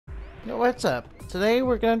Yo, what's up? Today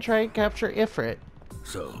we're gonna try and capture Ifrit.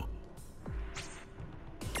 So,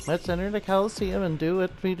 Let's enter the Coliseum and do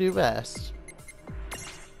what we do best.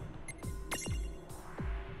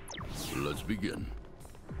 let's begin.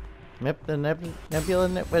 Yep, the Nebula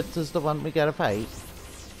Nitwits is the one we gotta fight.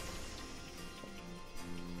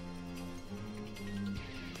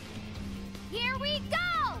 Here we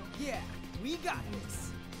go! Yeah, we got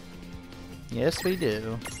this. Yes, we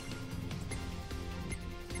do.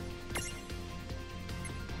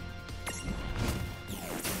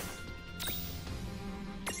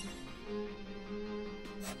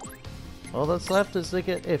 All that's left is to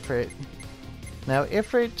get Ifrit. Now,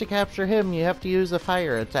 Ifrit, to capture him, you have to use a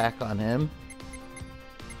fire attack on him.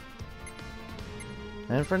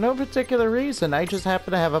 And for no particular reason, I just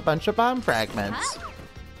happen to have a bunch of bomb fragments.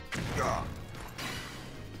 Huh?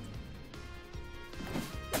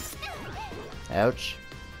 Ouch.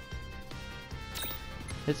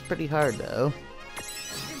 It's pretty hard, though.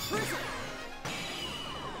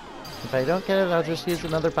 If I don't get it, I'll just use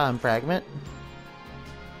another bomb fragment.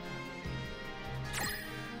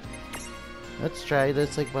 Let's try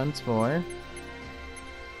this like once more.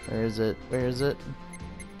 Where is it? Where is it?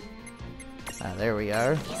 Ah, there we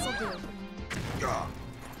are. This'll do.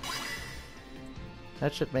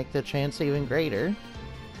 That should make the chance even greater.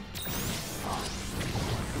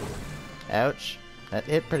 Ouch. That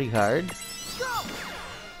hit pretty hard. Go!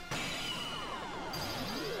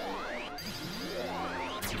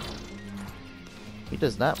 He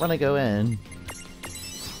does not want to go in.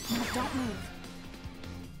 No, don't move.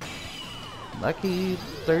 Lucky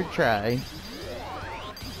third try.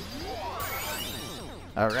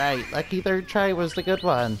 Alright, lucky third try was the good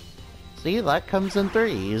one. See, luck comes in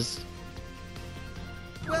threes.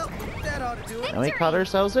 Well, that ought to do it. And we caught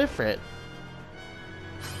ourselves Ifrit.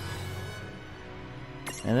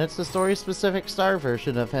 And it's the story-specific star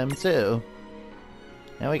version of him, too.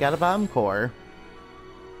 And we got a bomb core.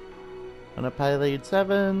 Unpiloted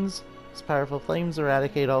sevens. His powerful flames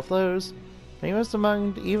eradicate all flows. Famous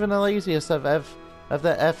among even the laziest of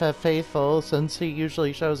the FF faithful, since he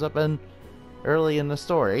usually shows up early in the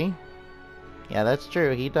story. Yeah, that's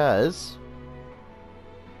true, he does.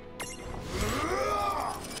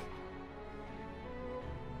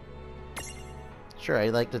 Sure,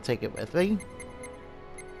 I'd like to take it with me.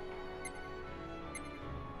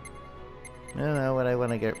 I don't know what I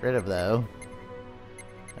want to get rid of, though.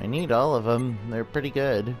 I need all of them. They're pretty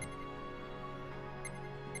good.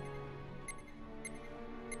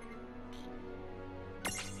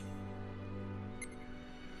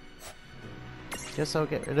 Guess I'll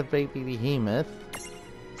get rid of Baby Behemoth.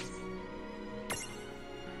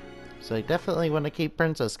 So I definitely want to keep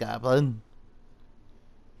Princess Goblin.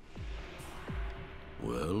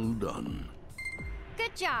 Well done.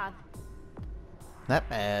 Good job. Not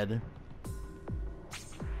bad.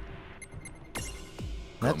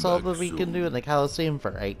 That's Come all back that we can soon. do in the Coliseum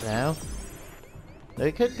for right now.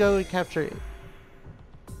 We could go and capture...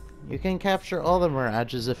 You can capture all the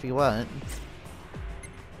Mirages if you want.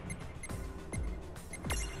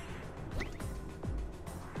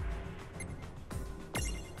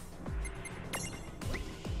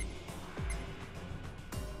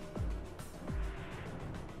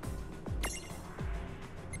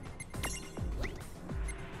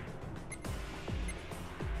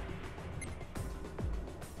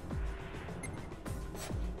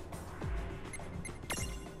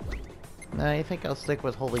 I think I'll stick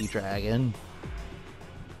with Holy Dragon.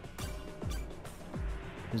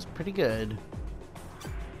 It's pretty good.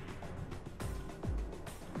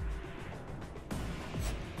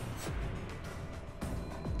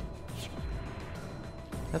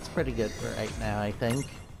 That's pretty good for right now, I think.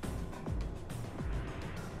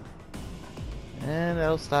 And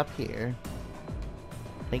I'll stop here.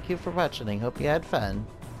 Thank you for watching. Hope you had fun.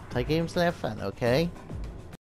 Play games and have fun, okay?